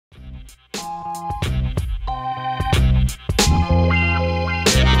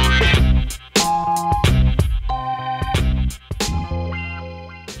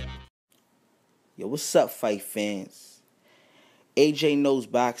What's up, fight fans? AJ Knows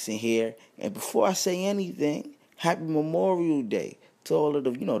Boxing here. And before I say anything, happy Memorial Day to all of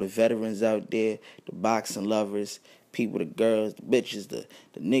the veterans out there, the boxing lovers, people, the girls, the bitches, the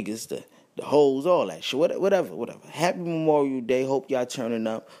niggas, the hoes, all that shit, whatever. Happy Memorial Day. Hope y'all turning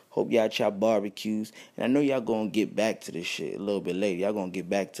up. Hope y'all at y'all barbecues. And I know y'all gonna get back to this shit a little bit later. Y'all gonna get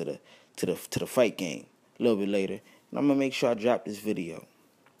back to the fight game a little bit later. And I'm gonna make sure I drop this video.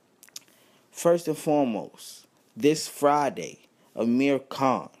 First and foremost, this Friday, Amir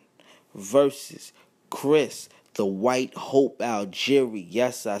Khan versus Chris the White Hope Algieri.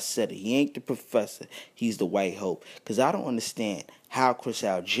 Yes, I said it. He ain't the professor. He's the White Hope. Because I don't understand how Chris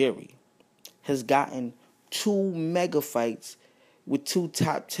Algieri has gotten 2 mega fights with 2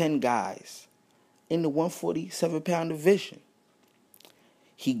 top 10 guys in the 147-pound division.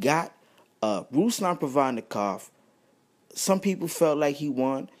 He got Ruslan Provodnikov. Some people felt like he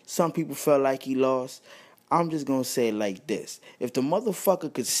won. Some people felt like he lost. I'm just going to say it like this. If the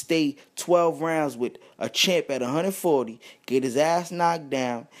motherfucker could stay 12 rounds with a champ at 140, get his ass knocked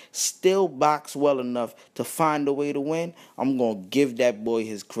down, still box well enough to find a way to win, I'm going to give that boy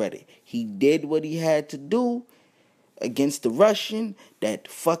his credit. He did what he had to do against the Russian that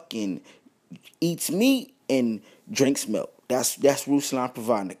fucking eats meat and drinks milk. That's Ruslan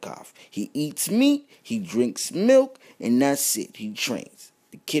Provodnikov. He eats meat, he drinks milk, and that's it. He trains.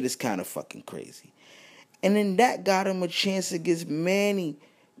 The kid is kind of fucking crazy. And then that got him a chance against Manny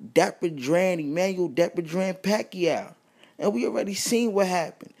Pacquiao. And we already seen what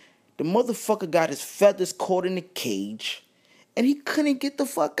happened. The motherfucker got his feathers caught in the cage, and he couldn't get the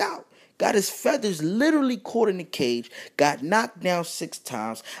fuck out. Got his feathers literally caught in the cage. Got knocked down 6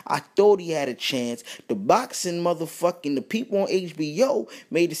 times. I thought he had a chance. The boxing motherfucking, the people on HBO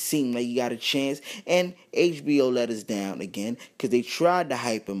made it seem like he got a chance. And HBO let us down again because they tried to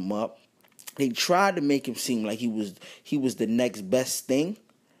hype him up. They tried to make him seem like he was the next best thing.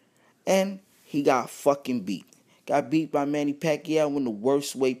 And he got fucking beat. Got beat by Manny Pacquiao in the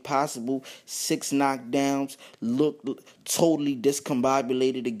worst way possible. 6 knockdowns. Looked totally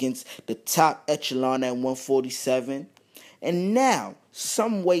discombobulated against the top echelon at 147. And now,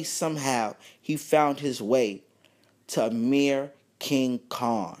 some way, somehow, he found his way to Amir King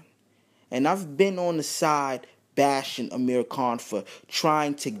Khan. And I've been on the side bashing Amir Khan for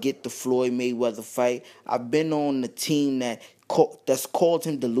trying to get the Floyd Mayweather fight. I've been on the team that's called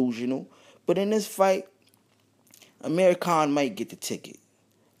him delusional. But in this fight, Amir Khan might get the ticket.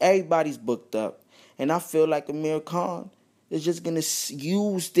 Everybody's booked up. And I feel like Amir Khan is just going to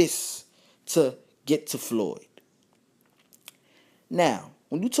use this to get to Floyd. Now,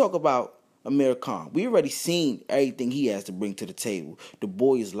 when you talk about Amir Khan, we already seen everything he has to bring to the table. The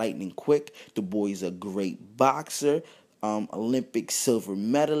boy is lightning quick. The boy is a great boxer. Olympic silver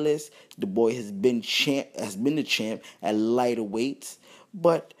medalist. The boy has been the champ at lighter weights.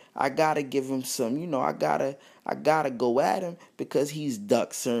 But I gotta give him some, I gotta go at him because he's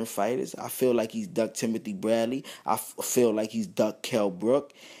ducked certain fighters. I feel like he's ducked Timothy Bradley. I feel like he's ducked Kell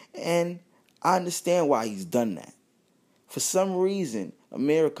Brook. And I understand why he's done that. For some reason,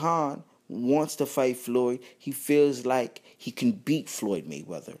 Amir Khan wants to fight Floyd. He feels like he can beat Floyd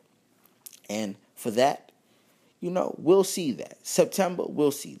Mayweather. And for that, we'll see that. September,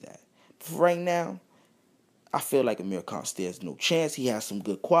 we'll see that. But for right now, I feel like Amir Khan stands no chance. He has some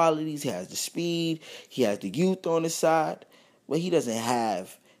good qualities. He has the speed. He has the youth on his side. But he doesn't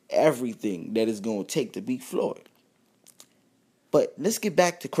have everything that it's going to take to beat Floyd. But let's get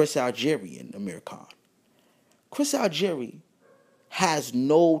back to Chris Algieri and Amir Khan. Chris Algieri has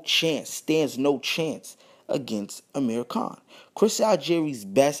no chance, stands no chance against Amir Khan. Chris Algieri's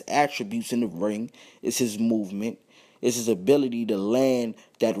best attributes in the ring is his movement, is his ability to land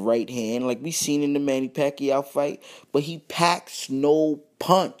that right hand like we seen in the Manny Pacquiao fight, but he packs no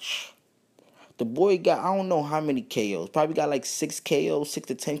punch. The boy got, I don't know how many KOs, probably got like 6 KOs, 6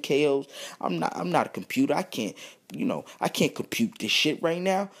 to 10 KOs. I'm not a computer. I can't compute this shit right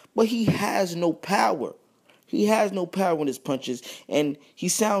now, but he has no power. He has no power in his punches, and he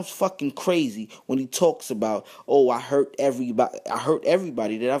sounds fucking crazy when he talks about, I hurt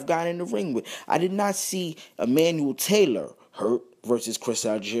everybody that I've gotten in the ring with. I did not see Emmanuel Taylor hurt versus Chris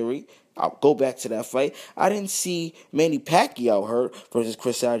Algieri. I'll go back to that fight. I didn't see Manny Pacquiao hurt versus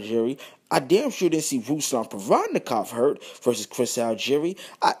Chris Algieri. I damn sure didn't see Ruslan Provodnikov hurt versus Chris Algieri.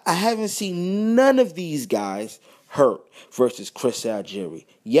 I haven't seen none of these guys hurt versus Chris Algieri.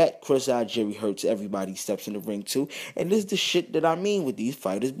 Yet, Chris Algieri hurts everybody he steps in the ring too. And this is the shit that I mean with these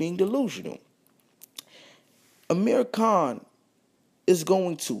fighters being delusional. Amir Khan is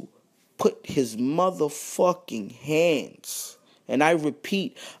going to put his motherfucking hands, And I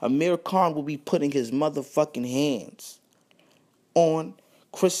repeat, Amir Khan will be putting his motherfucking hands on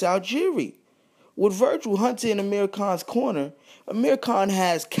Chris Algieri. With Virgil Hunter in Amir Khan's corner, Amir Khan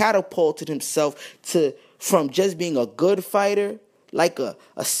has catapulted himself from just being a good fighter, like a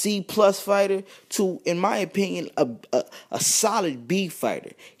C+ fighter, to, in my opinion, a solid B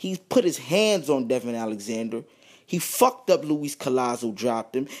fighter. He's put his hands on Devin Alexander. He fucked up Luis Collazo,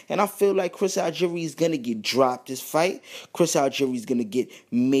 dropped him. And I feel like Chris Algieri is going to get dropped this fight. Chris Algieri is going to get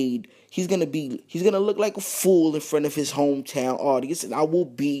made. He's going to look like a fool in front of his hometown audience. And I will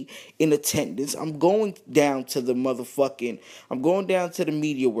be in attendance. I'm going down to the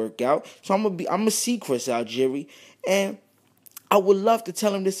media workout. So I'm going to see Chris Algieri. And I would love to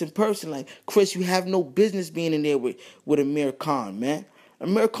tell him this in person. Like, Chris, you have no business being in there with Amir Khan, man.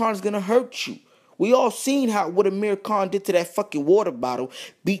 Amir Khan is going to hurt you. We all seen what Amir Khan did to that fucking water bottle.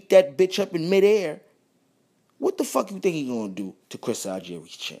 Beat that bitch up in midair. What the fuck you think he gonna do to Chris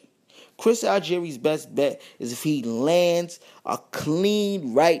Algieri's chin? Chris Algieri's best bet is if he lands a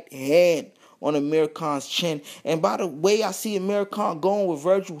clean right hand on Amir Khan's chin. And by the way I see Amir Khan going with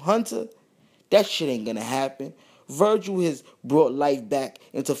Virgil Hunter, that shit ain't gonna happen. Virgil has brought life back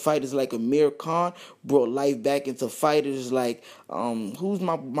into fighters like Amir Khan, brought life back into fighters like, who's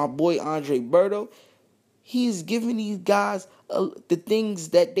my boy Andre Berto. He's giving these guys the things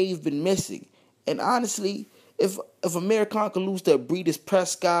that they've been missing. And honestly, if Amir Khan could lose to a Breeders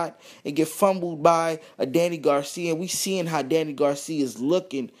Prescott and get fumbled by a Danny Garcia, and we seeing how Danny Garcia has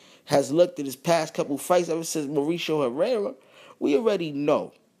looked in his past couple fights ever since Mauricio Herrera, we already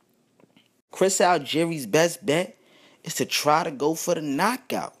know Chris Algieri's best bet is to try to go for the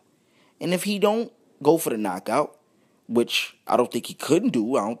knockout. And if he don't go for the knockout, which I don't think he couldn't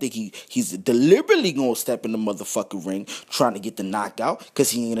do, I don't think he's deliberately going to step in the motherfucking ring trying to get the knockout because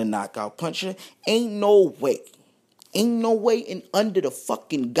he ain't a knockout puncher. Ain't no way in under the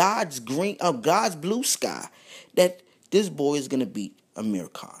fucking God's blue sky that this boy is going to beat Amir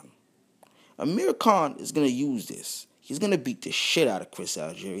Khan. Amir Khan is going to use this. He's going to beat the shit out of Chris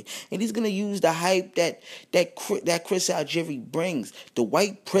Algieri. And he's going to use the hype that Chris Algieri brings, the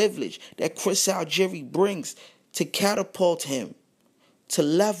white privilege that Chris Algieri brings, to catapult him to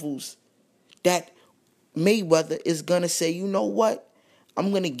levels that Mayweather is going to say, you know what?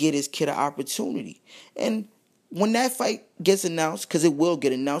 I'm going to get this kid an opportunity. And when that fight gets announced, because it will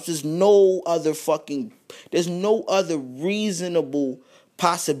get announced, there's no other reasonable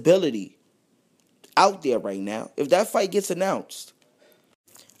possibility out there right now. If that fight gets announced,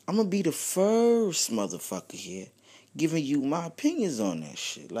 I'm going to be the first motherfucker here giving you my opinions on that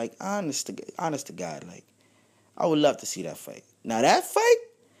shit. Like, honest to God, like, I would love to see that fight. Now, that fight,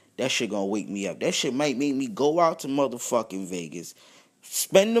 that shit gonna wake me up. That shit might make me go out to motherfucking Vegas,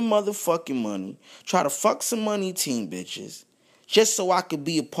 spend the motherfucking money, try to fuck some money team bitches, just so I could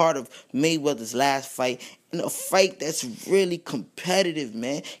be a part of Mayweather's last fight, and a fight that's really competitive,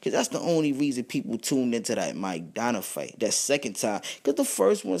 man. Because that's the only reason people tuned into that Mike Donna fight, that second time. Because the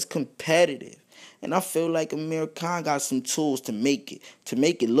first one's competitive. And I feel like Amir Khan got some tools to make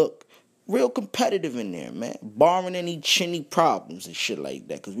it look real competitive in there, man. Barring any chinny problems and shit like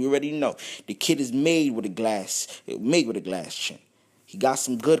that. Because we already know the kid is made with a glass chin. He got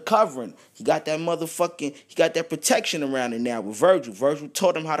some good covering. He got that protection around it now with Virgil. Virgil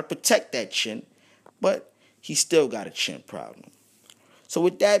taught him how to protect that chin. But he still got a chin problem. So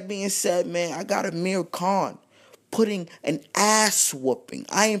with that being said, man, I got Amir Khan putting an ass whooping.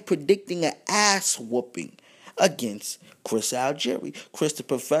 I am predicting an ass whooping against Chris Algieri. Chris the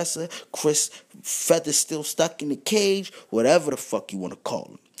Professor, Chris Feather still stuck in the cage, whatever the fuck you want to call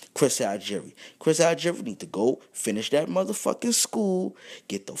him. Chris Algieri. Chris Algieri need to go finish that motherfucking school,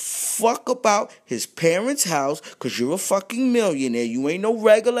 get the fuck about his parents' house, because you're a fucking millionaire. You ain't no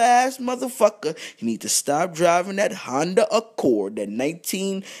regular ass motherfucker. You need to stop driving that Honda Accord, that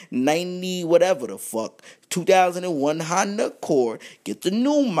 1990 whatever the fuck, 2001 Honda Accord. Get the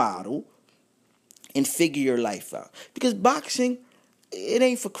new model and figure your life out. Because boxing, it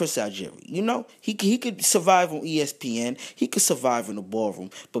ain't for Chris Algieri. You know, he could survive on ESPN. He could survive in the ballroom.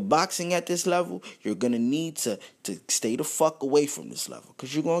 But boxing at this level, you're going to need to stay the fuck away from this level.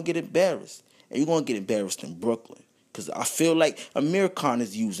 Because you're going to get embarrassed. And you're going to get embarrassed in Brooklyn. Because I feel like Amir Khan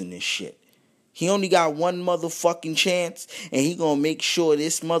is using this shit. He only got one motherfucking chance, and he gonna make sure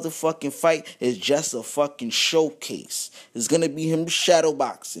this motherfucking fight is just a fucking showcase. It's gonna be him shadow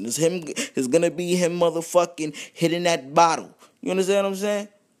boxing. It's gonna be him motherfucking hitting that bottle. You understand what I'm saying?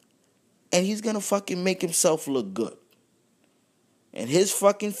 And he's gonna fucking make himself look good. And his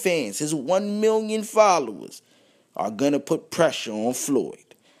fucking fans, his 1 million followers, are gonna put pressure on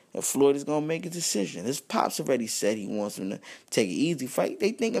Floyd. And Floyd is going to make a decision. His pops already said he wants him to take an easy fight.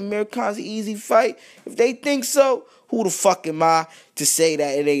 They think Amir Khan's an easy fight. If they think so, who the fuck am I to say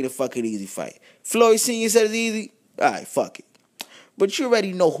that it ain't a fucking easy fight? Floyd Sr. said it's easy? Alright, fuck it. But you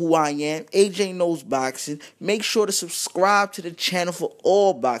already know who I am. AJ Knows Boxing. Make sure to subscribe to the channel for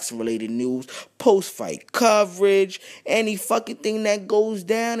all boxing related news, post-fight coverage, any fucking thing that goes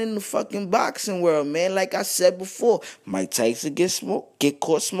down in the fucking boxing world, man. Like I said before, Mike Tyson get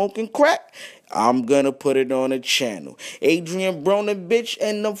caught smoking crack. I'm gonna put it on the channel. Adrian Broner, bitch,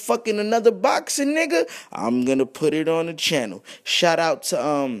 and the fucking another boxing nigga. I'm gonna put it on the channel. Shout out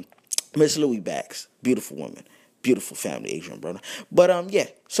to Miss Louie Bags. Beautiful woman. Beautiful family, Adrian Broner. But yeah.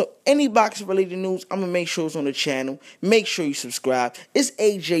 So any boxing related news, I'm gonna make sure it's on the channel. Make sure you subscribe. It's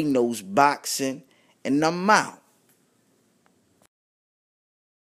AJ Knows Boxing, and I'm out.